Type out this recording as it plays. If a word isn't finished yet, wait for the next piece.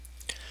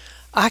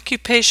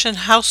Occupation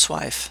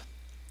housewife.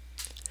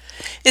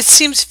 It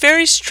seems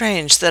very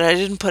strange that I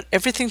didn't put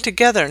everything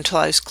together until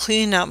I was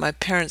cleaning out my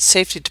parents'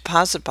 safety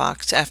deposit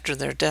box after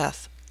their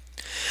death.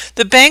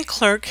 The bank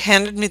clerk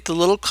handed me the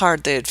little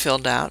card they had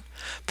filled out,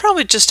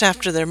 probably just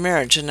after their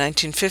marriage in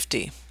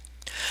 1950.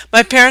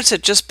 My parents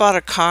had just bought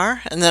a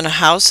car and then a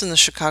house in the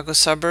Chicago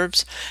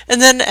suburbs,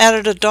 and then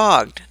added a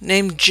dog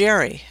named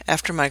Jerry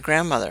after my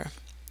grandmother.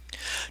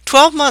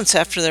 12 months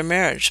after their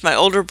marriage, my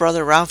older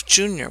brother Ralph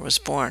Jr. was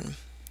born.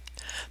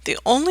 The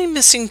only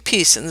missing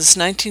piece in this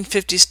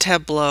 1950s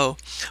tableau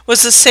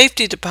was a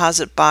safety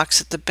deposit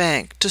box at the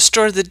bank to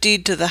store the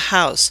deed to the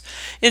house,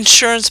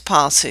 insurance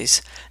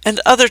policies, and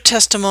other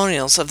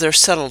testimonials of their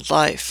settled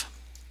life.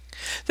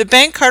 The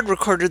bank card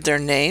recorded their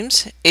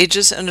names,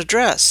 ages, and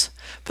address,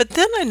 but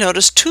then I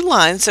noticed 2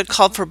 lines that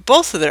called for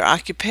both of their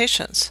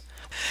occupations,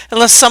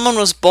 unless someone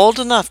was bold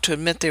enough to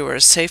admit they were a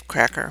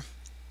safecracker.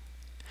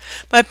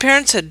 My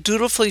parents had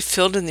dutifully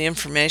filled in the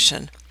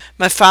information.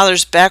 My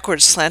father's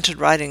backward slanted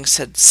writing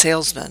said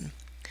salesman.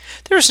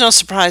 There was no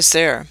surprise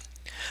there,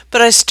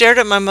 but I stared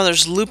at my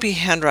mother's loopy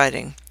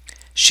handwriting.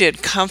 She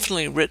had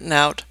confidently written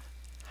out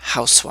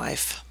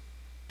housewife.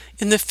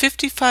 In the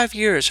 55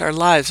 years our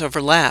lives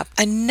overlapped,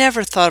 I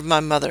never thought of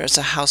my mother as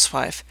a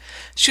housewife.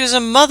 She was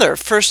a mother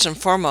first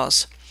and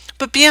foremost,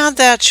 but beyond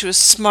that she was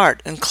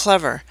smart and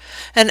clever,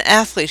 an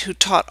athlete who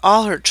taught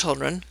all her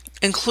children,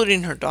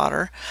 including her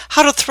daughter,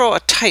 how to throw a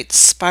tight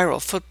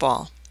spiral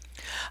football,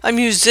 a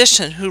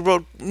musician who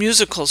wrote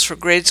musicals for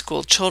grade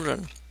school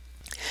children,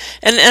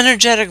 an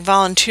energetic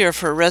volunteer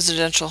for a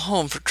residential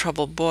home for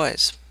troubled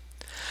boys.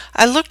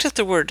 I looked at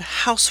the word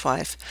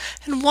housewife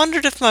and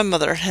wondered if my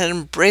mother had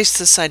embraced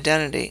this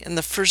identity in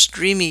the first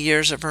dreamy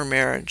years of her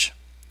marriage,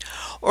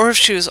 or if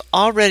she was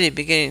already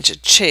beginning to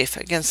chafe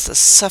against the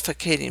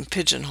suffocating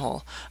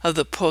pigeonhole of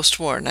the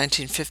post-war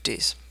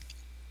 1950s.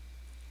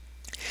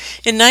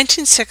 In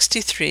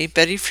 1963,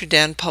 Betty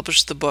Friedan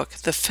published the book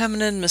The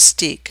Feminine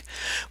Mystique,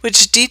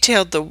 which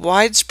detailed the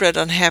widespread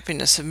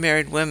unhappiness of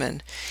married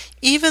women,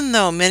 even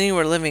though many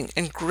were living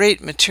in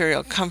great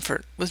material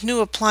comfort with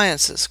new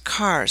appliances,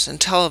 cars, and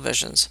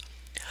televisions,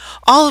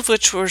 all of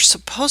which were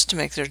supposed to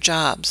make their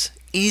jobs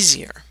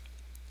easier.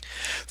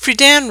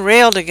 Friedan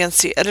railed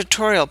against the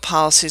editorial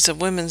policies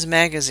of women's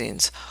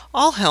magazines,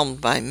 all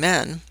helmed by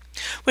men,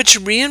 which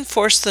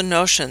reinforced the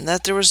notion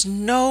that there was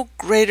no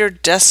greater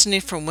destiny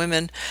for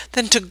women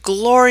than to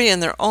glory in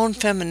their own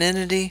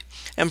femininity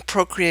and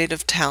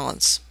procreative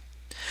talents.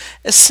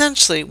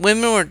 Essentially,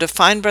 women were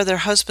defined by their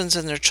husbands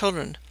and their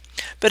children,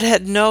 but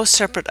had no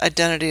separate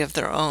identity of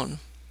their own.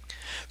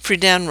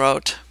 Friedan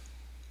wrote,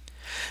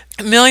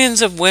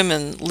 "Millions of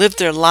women lived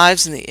their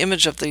lives in the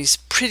image of these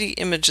pretty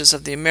images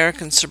of the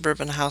American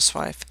suburban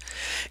housewife,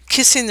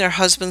 kissing their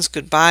husbands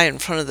goodbye in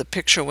front of the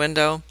picture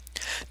window,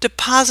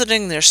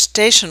 depositing their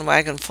station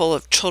wagon full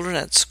of children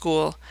at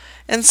school,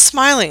 and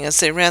smiling as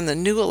they ran the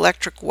new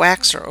electric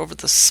waxer over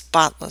the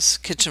spotless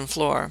kitchen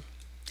floor.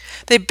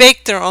 They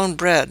baked their own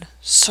bread,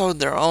 sewed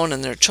their own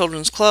and their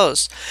children's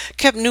clothes,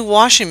 kept new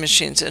washing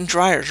machines and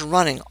dryers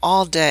running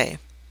all day.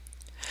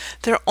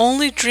 Their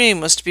only dream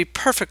was to be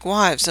perfect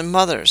wives and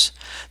mothers,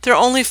 their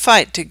only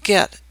fight to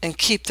get and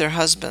keep their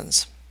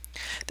husbands.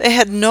 They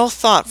had no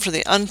thought for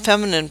the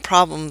unfeminine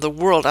problem of the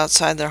world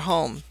outside their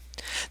home.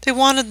 They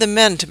wanted the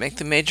men to make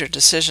the major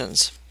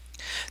decisions.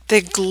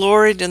 They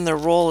gloried in their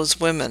role as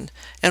women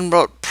and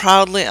wrote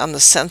proudly on the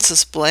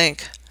census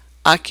blank,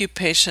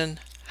 Occupation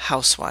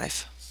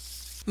Housewife."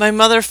 My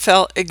mother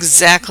fell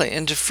exactly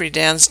into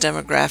Friedan's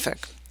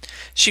demographic.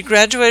 She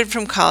graduated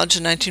from college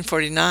in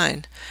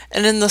 1949,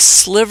 and in the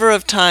sliver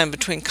of time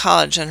between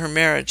college and her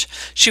marriage,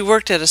 she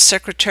worked at a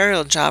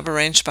secretarial job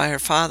arranged by her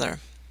father.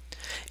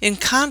 In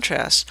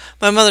contrast,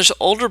 my mother's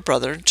older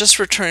brother, just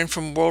returning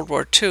from World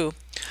War II,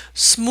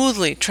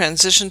 smoothly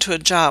transitioned to a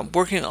job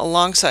working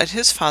alongside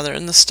his father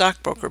in the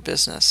stockbroker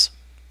business.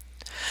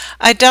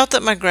 I doubt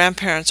that my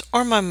grandparents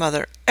or my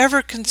mother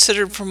ever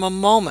considered for a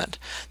moment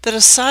that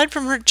aside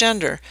from her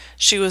gender,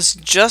 she was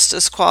just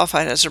as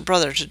qualified as her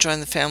brother to join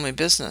the family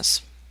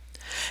business.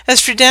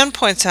 As Friedan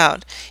points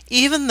out,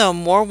 even though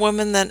more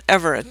women than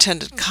ever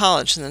attended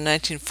college in the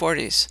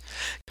 1940s,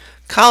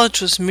 college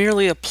was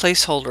merely a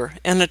placeholder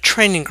and a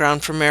training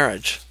ground for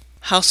marriage.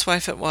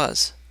 Housewife it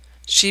was.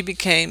 She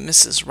became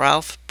Mrs.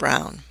 Ralph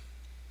Brown.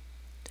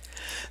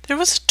 There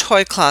was a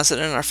toy closet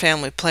in our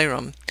family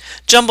playroom,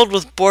 jumbled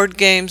with board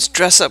games,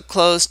 dress-up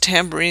clothes,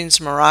 tambourines,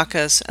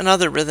 maracas, and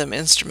other rhythm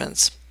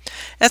instruments.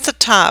 At the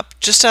top,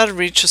 just out of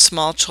reach of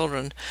small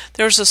children,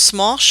 there was a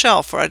small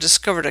shelf where I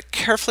discovered a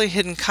carefully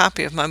hidden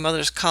copy of my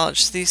mother's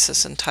college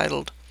thesis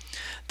entitled,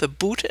 "The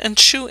Boot and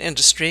Shoe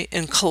Industry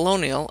in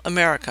Colonial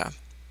America."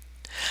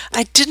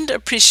 I didn't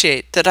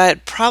appreciate that I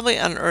had probably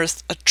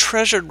unearthed a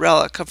treasured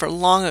relic of her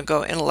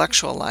long-ago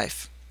intellectual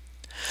life.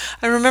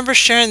 I remember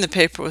sharing the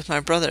paper with my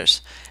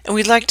brothers, and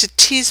we liked to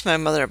tease my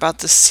mother about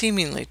this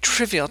seemingly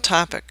trivial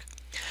topic,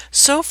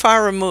 so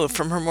far removed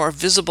from her more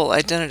visible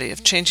identity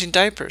of changing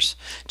diapers,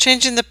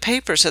 changing the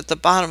papers at the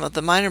bottom of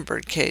the minor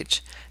bird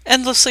cage,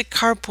 endlessly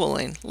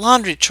carpooling,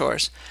 laundry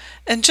chores,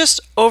 and just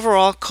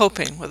overall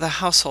coping with a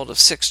household of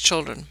 6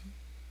 children.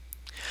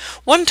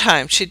 One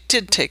time she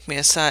did take me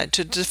aside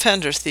to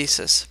defend her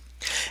thesis,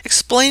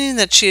 explaining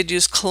that she had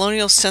used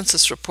colonial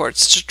census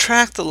reports to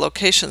track the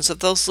locations of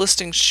those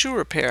listing shoe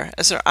repair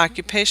as their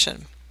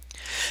occupation.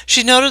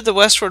 She noted the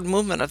westward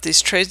movement of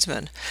these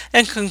tradesmen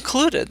and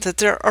concluded that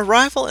their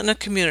arrival in a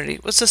community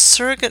was a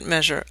surrogate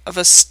measure of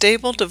a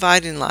stable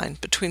dividing line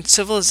between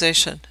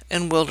civilization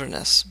and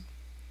wilderness.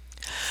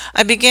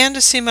 I began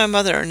to see my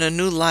mother in a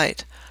new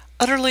light,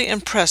 utterly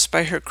impressed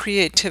by her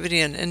creativity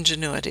and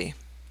ingenuity.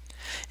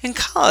 In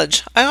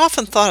college, I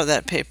often thought of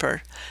that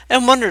paper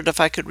and wondered if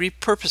I could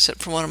repurpose it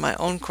for one of my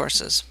own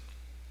courses.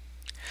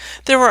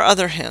 There were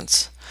other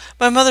hints.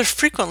 My mother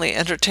frequently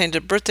entertained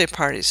at birthday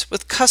parties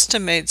with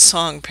custom-made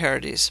song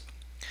parodies.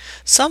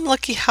 Some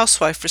lucky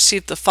housewife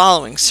received the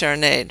following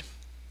serenade.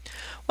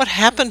 What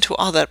happened to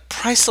all that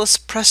priceless,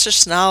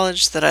 precious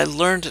knowledge that I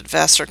learned at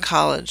Vassar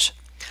College?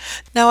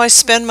 Now I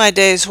spend my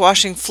days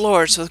washing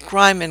floors with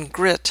grime and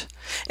grit,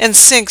 and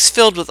sinks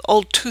filled with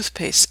old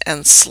toothpaste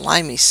and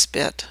slimy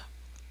spit.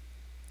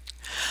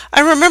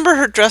 I remember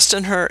her dressed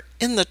in her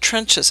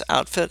in-the-trenches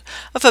outfit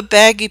of a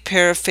baggy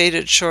pair of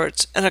faded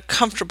shorts and a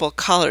comfortable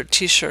collared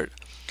t-shirt,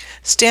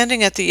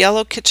 standing at the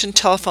yellow kitchen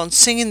telephone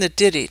singing the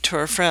ditty to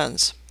her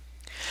friends.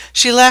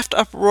 She laughed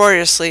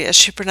uproariously as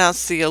she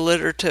pronounced the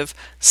alliterative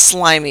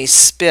slimy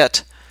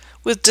spit,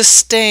 with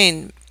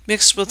disdain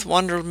mixed with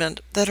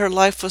wonderment that her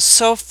life was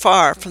so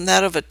far from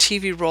that of a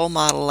TV role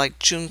model like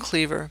June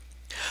Cleaver,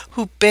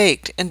 who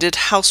baked and did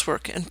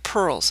housework in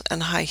pearls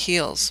and high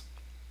heels.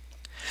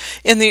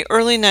 In the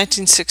early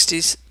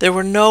 1960s, there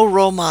were no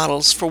role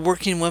models for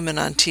working women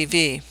on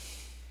TV.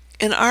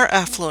 In our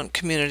affluent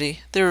community,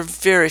 there were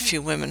very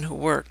few women who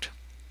worked.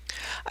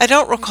 I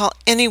don't recall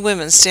any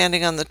women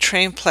standing on the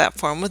train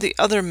platform with the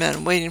other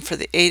men waiting for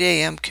the 8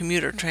 a.m.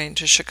 commuter train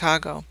to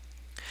Chicago.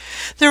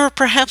 There were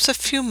perhaps a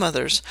few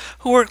mothers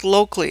who worked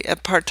locally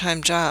at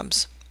part-time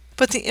jobs,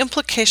 but the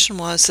implication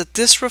was that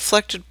this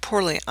reflected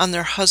poorly on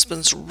their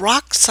husband's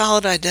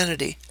rock-solid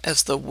identity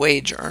as the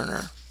wage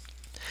earner.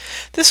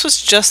 This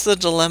was just the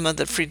dilemma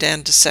that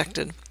Friedan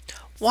dissected.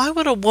 Why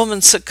would a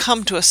woman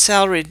succumb to a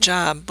salaried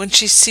job when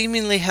she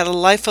seemingly had a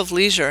life of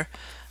leisure,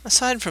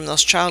 aside from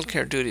those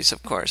childcare duties,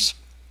 of course?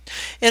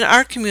 In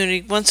our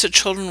community, once the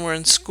children were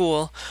in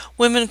school,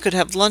 women could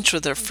have lunch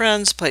with their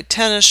friends, play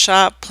tennis,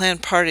 shop, plan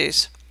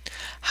parties.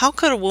 How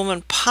could a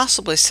woman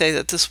possibly say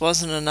that this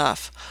wasn't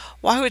enough?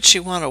 Why would she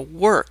want to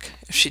work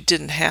if she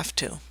didn't have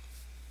to?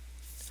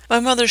 My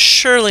mother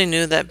surely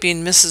knew that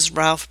being Mrs.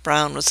 Ralph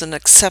Brown was an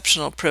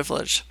exceptional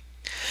privilege.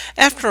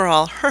 After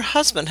all, her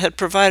husband had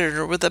provided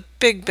her with a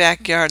big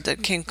backyard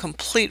that came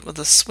complete with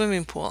a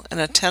swimming pool and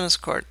a tennis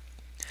court.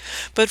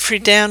 But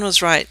Friedan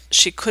was right.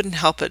 She couldn't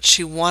help it.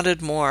 She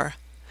wanted more.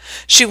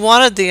 She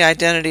wanted the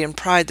identity and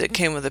pride that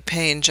came with a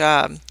paying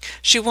job.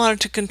 She wanted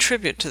to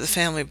contribute to the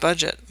family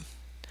budget.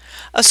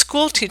 A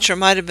school teacher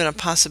might have been a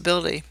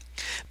possibility,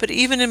 but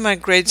even in my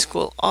grade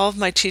school, all of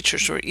my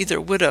teachers were either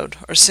widowed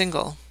or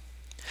single.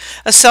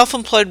 A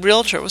self-employed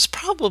realtor was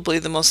probably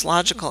the most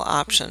logical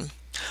option,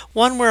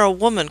 one where a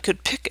woman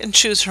could pick and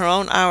choose her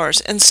own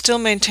hours and still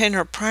maintain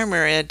her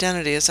primary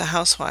identity as a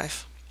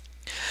housewife.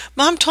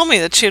 Mom told me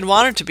that she had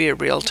wanted to be a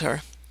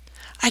realtor.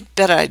 "I'd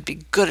bet I'd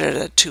be good at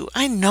it, too.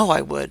 I know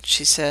I would,"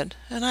 she said,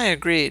 and I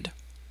agreed.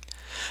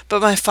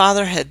 But my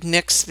father had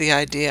nixed the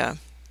idea.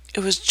 It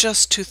was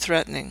just too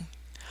threatening.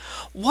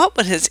 What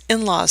would his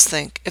in-laws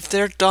think if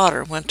their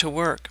daughter went to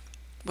work?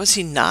 Was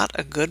he not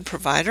a good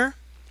provider?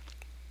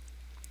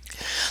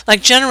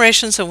 Like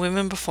generations of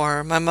women before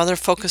her, my mother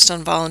focused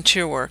on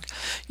volunteer work,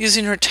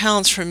 using her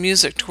talents for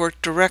music to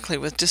work directly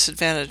with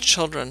disadvantaged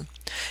children,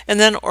 and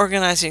then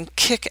organizing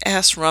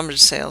kick-ass rummage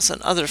sales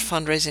and other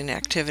fundraising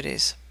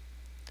activities.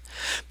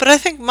 But I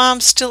think Mom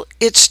still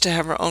itched to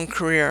have her own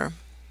career.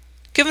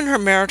 Given her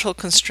marital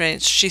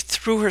constraints, she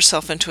threw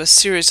herself into a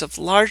series of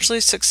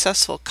largely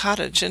successful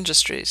cottage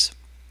industries.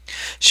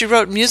 She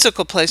wrote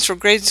musical plays for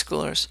grade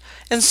schoolers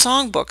and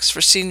songbooks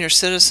for senior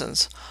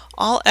citizens,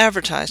 all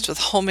advertised with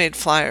homemade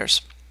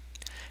flyers.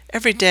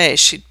 Every day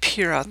she'd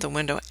peer out the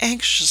window,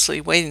 anxiously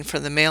waiting for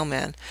the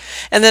mailman,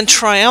 and then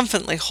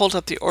triumphantly hold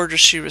up the orders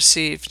she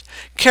received,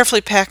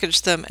 carefully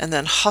package them, and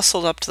then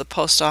hustled up to the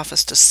post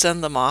office to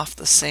send them off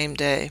the same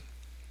day.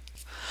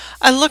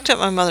 I looked at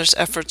my mother's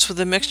efforts with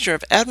a mixture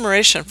of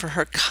admiration for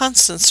her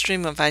constant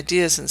stream of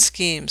ideas and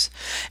schemes,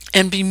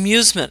 and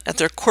bemusement at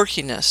their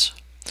quirkiness.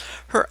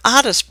 Her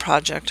oddest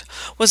project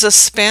was a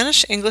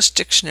Spanish-English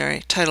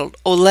dictionary titled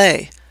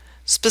Olé,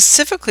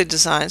 specifically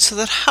designed so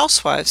that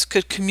housewives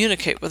could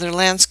communicate with their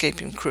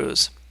landscaping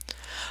crews.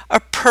 A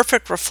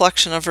perfect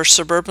reflection of her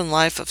suburban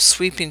life of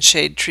sweeping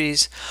shade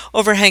trees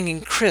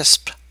overhanging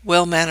crisp,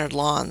 well-mannered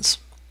lawns.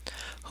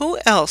 Who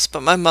else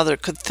but my mother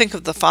could think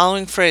of the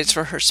following phrase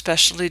for her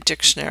specialty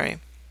dictionary?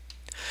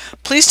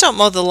 "Please don't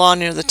mow the lawn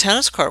near the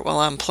tennis court while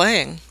I'm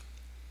playing."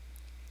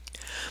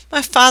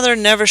 My father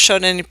never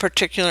showed any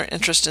particular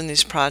interest in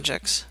these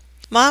projects.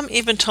 Mom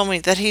even told me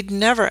that he'd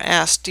never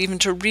asked even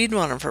to read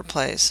one of her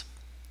plays.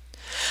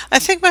 I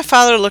think my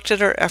father looked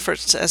at her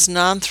efforts as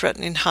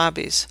non-threatening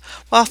hobbies,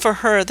 while for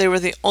her they were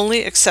the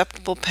only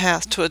acceptable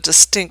path to a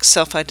distinct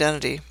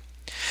self-identity.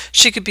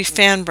 She could be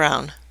Fan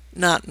Brown,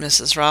 not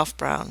Mrs. Ralph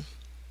Brown.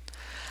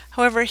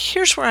 However,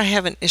 here's where I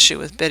have an issue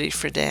with Betty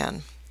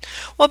Friedan.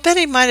 While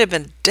Betty might have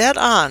been dead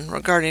on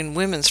regarding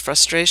women's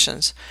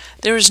frustrations,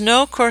 there is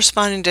no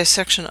corresponding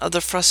dissection of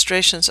the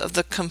frustrations of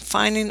the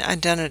confining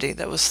identity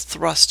that was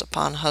thrust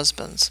upon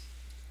husbands.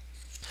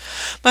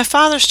 My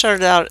father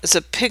started out as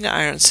a pig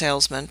iron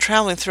salesman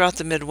traveling throughout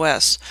the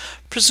Midwest,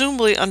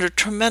 presumably under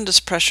tremendous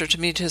pressure to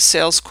meet his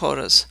sales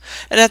quotas,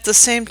 and at the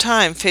same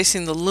time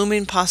facing the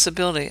looming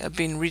possibility of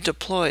being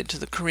redeployed to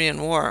the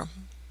Korean War.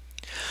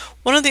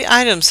 One of the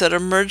items that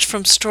emerged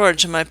from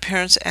storage in my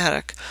parents'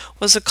 attic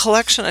was a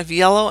collection of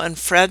yellow and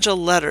fragile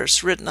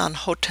letters written on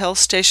hotel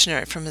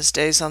stationery from his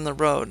days on the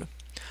road.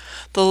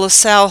 The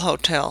LaSalle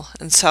Hotel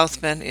in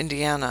South Bend,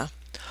 Indiana,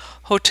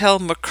 Hotel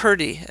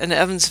McCurdy in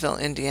Evansville,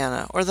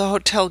 Indiana, or the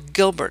Hotel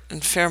Gilbert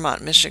in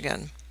Fairmont,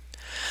 Michigan.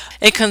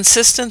 A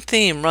consistent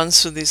theme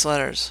runs through these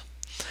letters.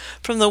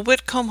 From the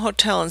Whitcomb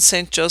Hotel in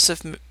St.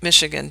 Joseph,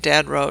 Michigan,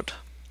 Dad wrote,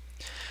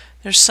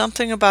 "There's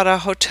something about our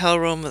hotel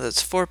room with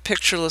its 4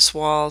 pictureless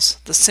walls,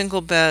 the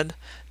single bed,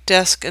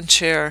 desk and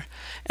chair,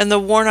 and the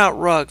worn-out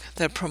rug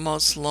that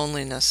promotes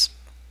loneliness."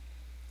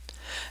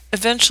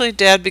 Eventually,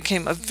 Dad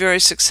became a very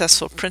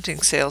successful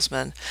printing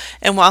salesman,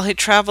 and while he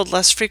traveled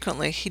less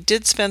frequently, he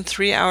did spend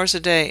 3 hours a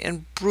day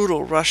in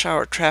brutal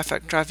rush-hour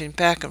traffic driving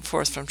back and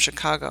forth from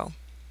Chicago.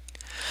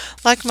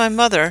 Like my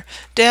mother,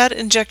 Dad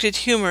injected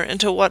humor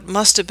into what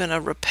must have been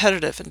a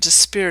repetitive and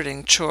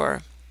dispiriting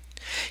chore.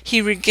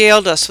 He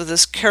regaled us with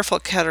his careful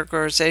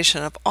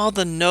categorization of all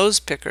the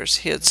nose-pickers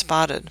he had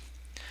spotted.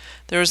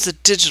 There was the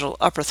digital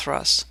upper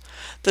thrust,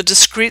 the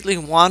discreetly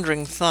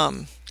wandering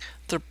thumb,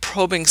 the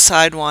probing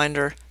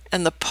sidewinder,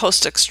 and the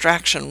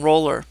post-extraction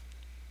roller.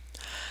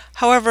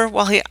 However,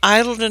 while he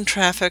idled in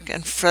traffic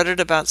and fretted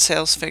about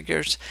sales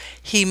figures,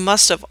 he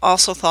must have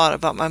also thought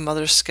about my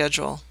mother's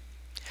schedule.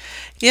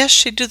 Yes,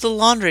 she'd do the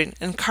laundry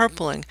and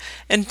carpooling,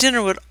 and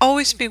dinner would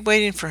always be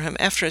waiting for him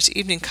after his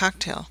evening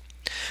cocktail.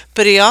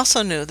 But he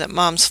also knew that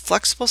Mom's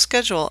flexible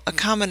schedule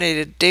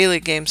accommodated daily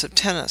games of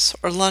tennis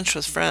or lunch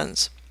with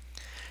friends.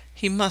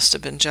 He must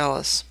have been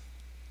jealous.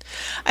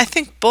 I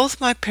think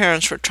both my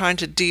parents were trying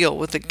to deal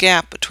with the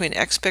gap between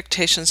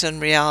expectations and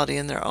reality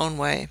in their own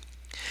way.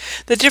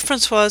 The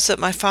difference was that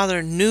my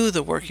father knew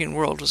the working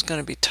world was going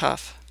to be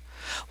tough,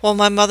 while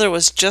my mother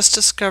was just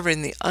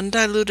discovering the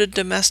undiluted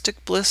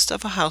domestic bliss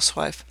of a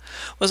housewife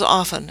was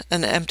often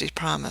an empty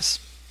promise.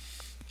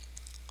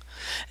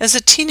 As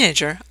a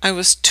teenager, I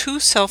was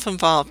too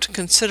self-involved to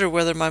consider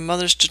whether my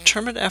mother's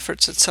determined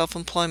efforts at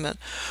self-employment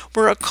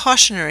were a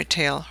cautionary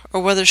tale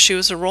or whether she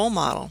was a role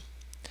model.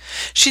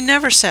 She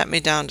never sat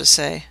me down to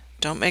say,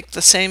 "Don't make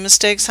the same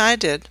mistakes I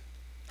did."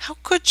 How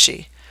could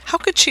she? How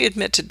could she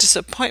admit to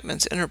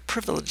disappointments in her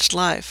privileged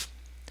life?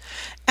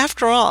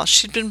 After all,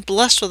 she'd been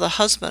blessed with a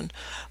husband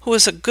who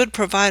was a good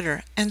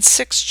provider and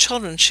 6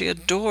 children she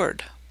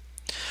adored.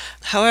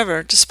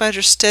 However, despite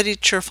her steady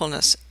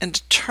cheerfulness and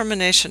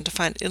determination to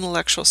find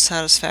intellectual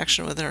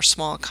satisfaction within her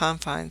small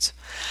confines,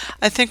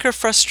 I think her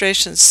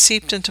frustrations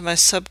seeped into my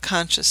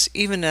subconscious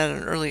even at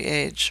an early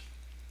age.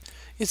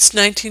 It's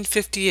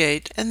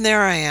 1958, and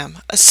there I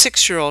am, a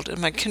 6-year-old in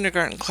my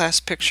kindergarten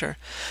class picture,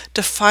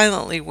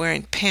 defiantly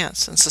wearing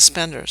pants and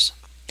suspenders.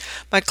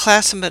 My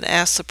class had been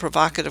asked the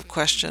provocative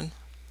question,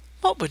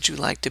 "What would you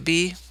like to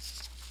be?"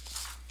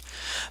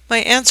 My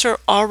answer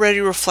already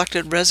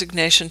reflected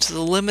resignation to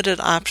the limited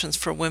options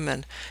for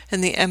women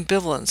and the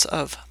ambivalence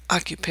of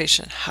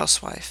occupation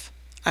housewife.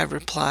 I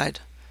replied,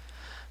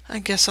 "I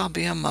guess I'll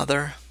be a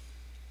mother."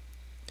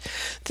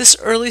 This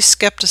early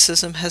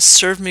skepticism has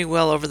served me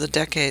well over the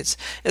decades,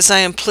 as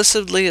I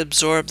implicitly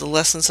absorbed the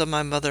lessons of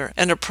my mother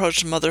and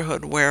approached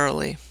motherhood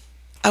warily.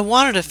 I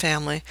wanted a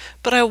family,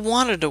 but I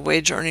wanted a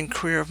wage-earning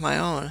career of my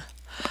own.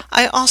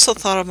 I also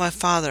thought of my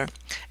father,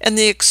 and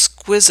the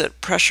exquisite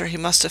pressure he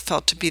must have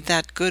felt to be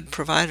that good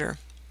provider.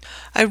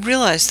 I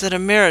realized that a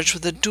marriage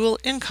with a dual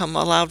income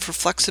allowed for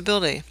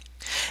flexibility.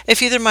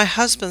 If either my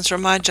husband's or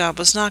my job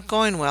was not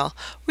going well,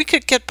 we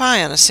could get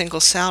by on a single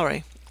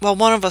salary, while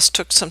one of us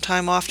took some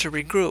time off to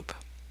regroup.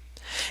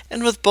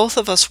 And with both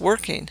of us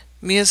working,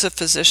 me as a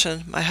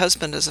physician, my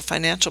husband as a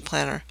financial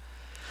planner,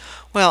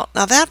 well,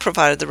 now that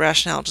provided the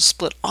rationale to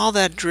split all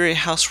that dreary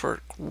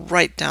housework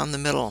right down the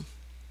middle.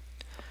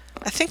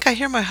 I think I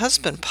hear my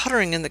husband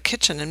puttering in the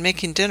kitchen and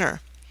making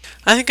dinner.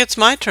 I think it's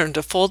my turn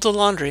to fold the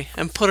laundry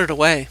and put it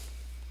away.